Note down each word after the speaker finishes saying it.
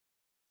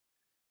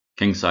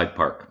Kingside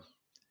Park.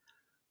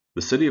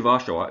 The City of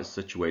Oshawa is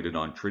situated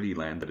on treaty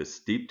land that is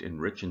steeped in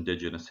rich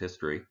Indigenous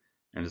history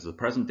and is the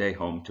present-day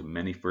home to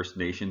many First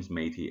Nations,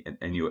 Métis, and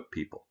Inuit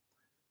people.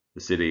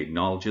 The city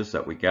acknowledges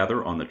that we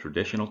gather on the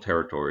traditional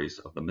territories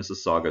of the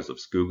Mississaugas of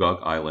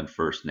Scugog Island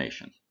First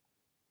Nation.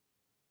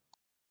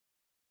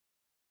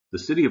 The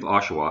City of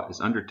Oshawa is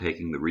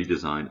undertaking the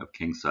redesign of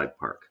Kingside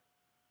Park.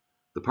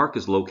 The park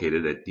is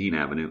located at Dean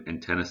Avenue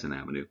and Tennyson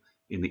Avenue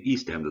in the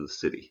east end of the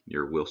city,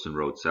 near Wilson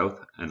Road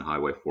South and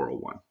Highway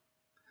 401.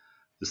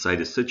 The site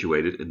is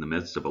situated in the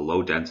midst of a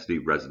low-density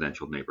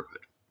residential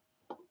neighborhood.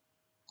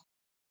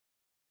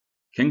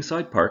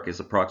 Kingside Park is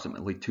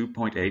approximately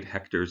 2.8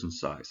 hectares in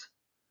size.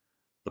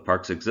 The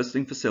park's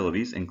existing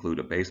facilities include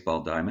a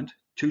baseball diamond,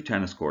 2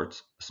 tennis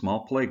courts, a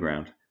small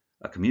playground,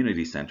 a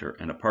community center,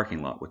 and a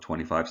parking lot with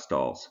 25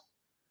 stalls.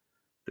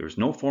 There is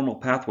no formal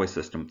pathway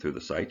system through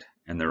the site,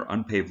 and there are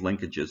unpaved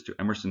linkages to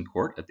Emerson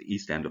Court at the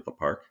east end of the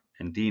park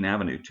and Dean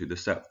Avenue to the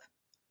south.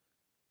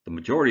 The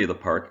majority of the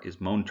park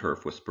is mown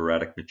turf with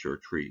sporadic mature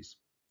trees.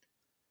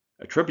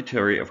 A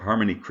tributary of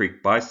Harmony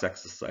Creek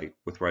bisects the site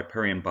with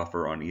riparian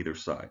buffer on either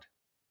side.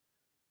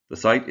 The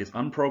site is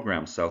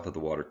unprogrammed south of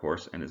the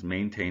watercourse and is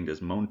maintained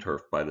as mown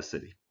turf by the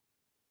city.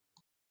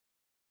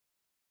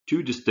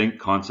 2 distinct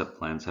concept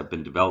plans have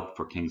been developed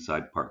for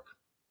Kingside Park.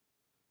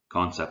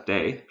 Concept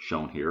A,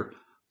 shown here,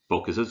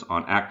 focuses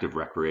on active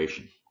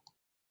recreation.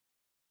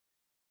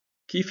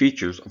 Key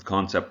features of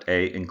Concept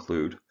A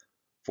include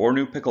 4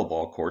 new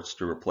pickleball courts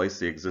to replace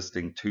the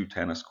existing 2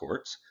 tennis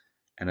courts,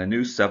 and a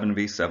new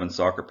 7v7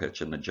 soccer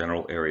pitch in the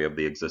general area of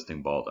the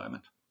existing ball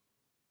diamond.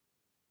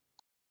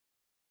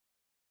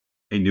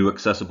 A new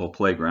accessible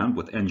playground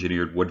with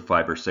engineered wood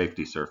fiber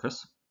safety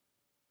surface.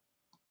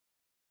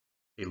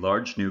 A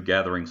large new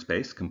gathering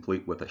space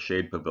complete with a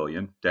shade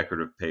pavilion,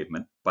 decorative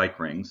pavement, bike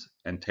rings,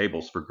 and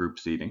tables for group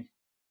seating.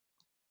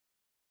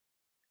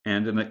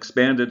 And an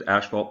expanded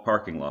asphalt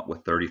parking lot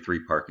with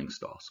 33 parking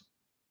stalls.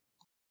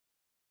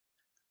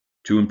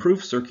 To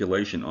improve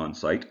circulation on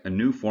site, a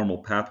new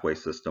formal pathway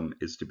system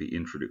is to be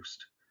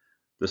introduced.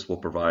 This will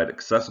provide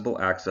accessible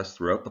access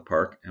throughout the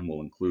park and will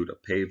include a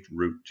paved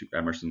route to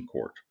Emerson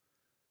Court.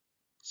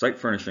 Site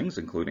furnishings,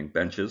 including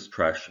benches,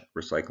 trash,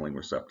 recycling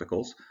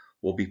receptacles,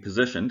 will be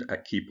positioned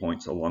at key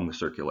points along the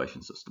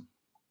circulation system.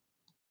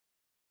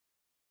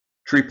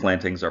 Tree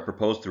plantings are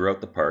proposed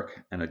throughout the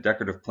park, and a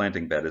decorative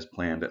planting bed is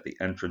planned at the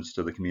entrance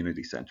to the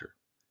community center.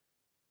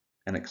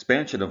 An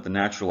expansion of the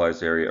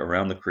naturalized area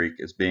around the creek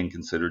is being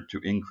considered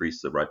to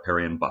increase the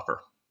riparian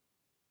buffer.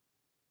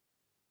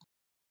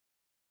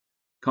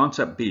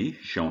 Concept B,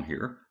 shown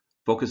here,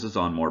 focuses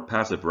on more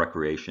passive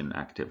recreation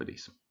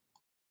activities.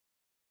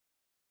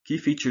 Key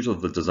features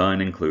of the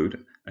design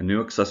include a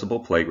new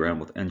accessible playground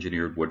with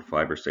engineered wood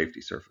fiber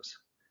safety surface.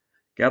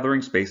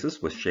 Gathering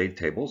spaces with shade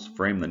tables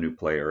frame the new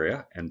play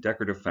area, and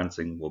decorative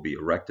fencing will be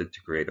erected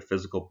to create a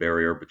physical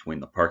barrier between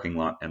the parking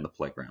lot and the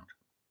playground.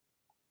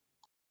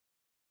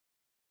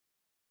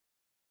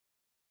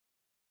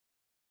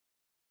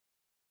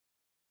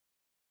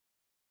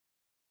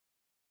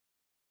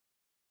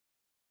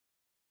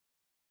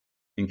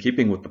 In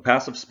keeping with the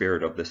passive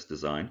spirit of this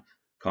design,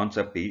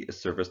 Concept B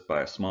is serviced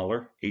by a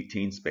smaller,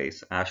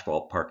 18-space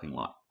asphalt parking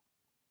lot.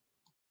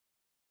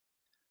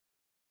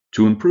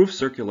 To improve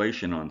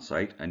circulation on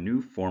site, a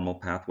new formal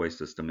pathway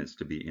system is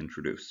to be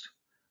introduced.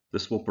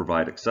 This will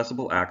provide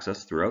accessible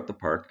access throughout the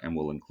park and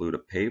will include a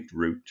paved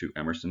route to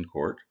Emerson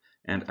Court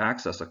and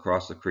access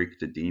across the creek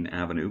to Dean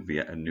Avenue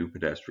via a new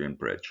pedestrian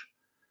bridge.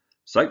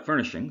 Site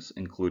furnishings,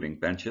 including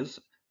benches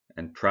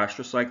and trash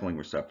recycling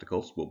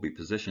receptacles, will be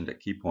positioned at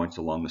key points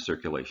along the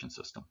circulation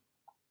system.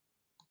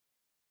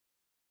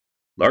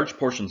 Large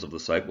portions of the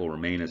site will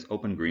remain as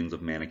open greens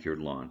of manicured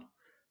lawn.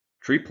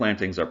 Tree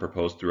plantings are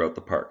proposed throughout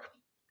the park.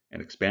 An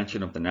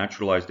expansion of the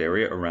naturalized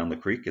area around the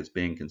creek is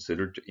being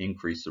considered to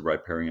increase the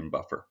riparian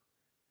buffer.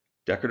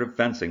 Decorative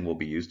fencing will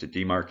be used to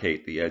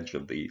demarcate the edge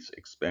of these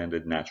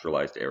expanded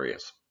naturalized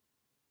areas.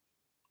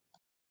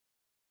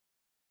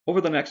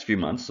 Over the next few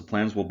months, the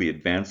plans will be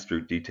advanced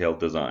through detailed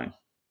design.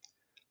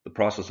 The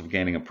process of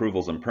gaining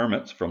approvals and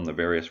permits from the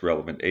various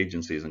relevant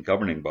agencies and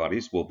governing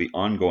bodies will be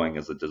ongoing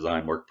as the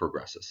design work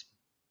progresses.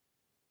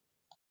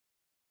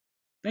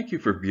 Thank you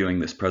for viewing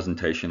this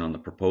presentation on the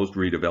proposed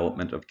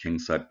redevelopment of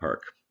Kingside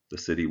Park. The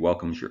city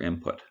welcomes your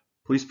input.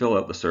 Please fill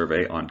out the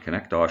survey on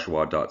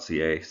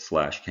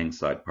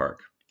connectoshawa.ca/Kingside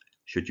Park.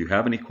 Should you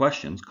have any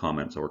questions,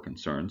 comments, or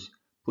concerns,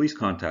 please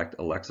contact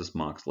Alexis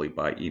Moxley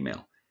by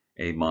email,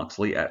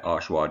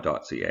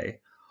 amoxley@oshawa.ca,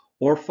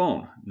 or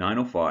phone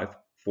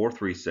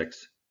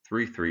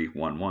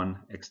 905-436-3311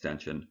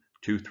 extension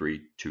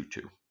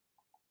 2322.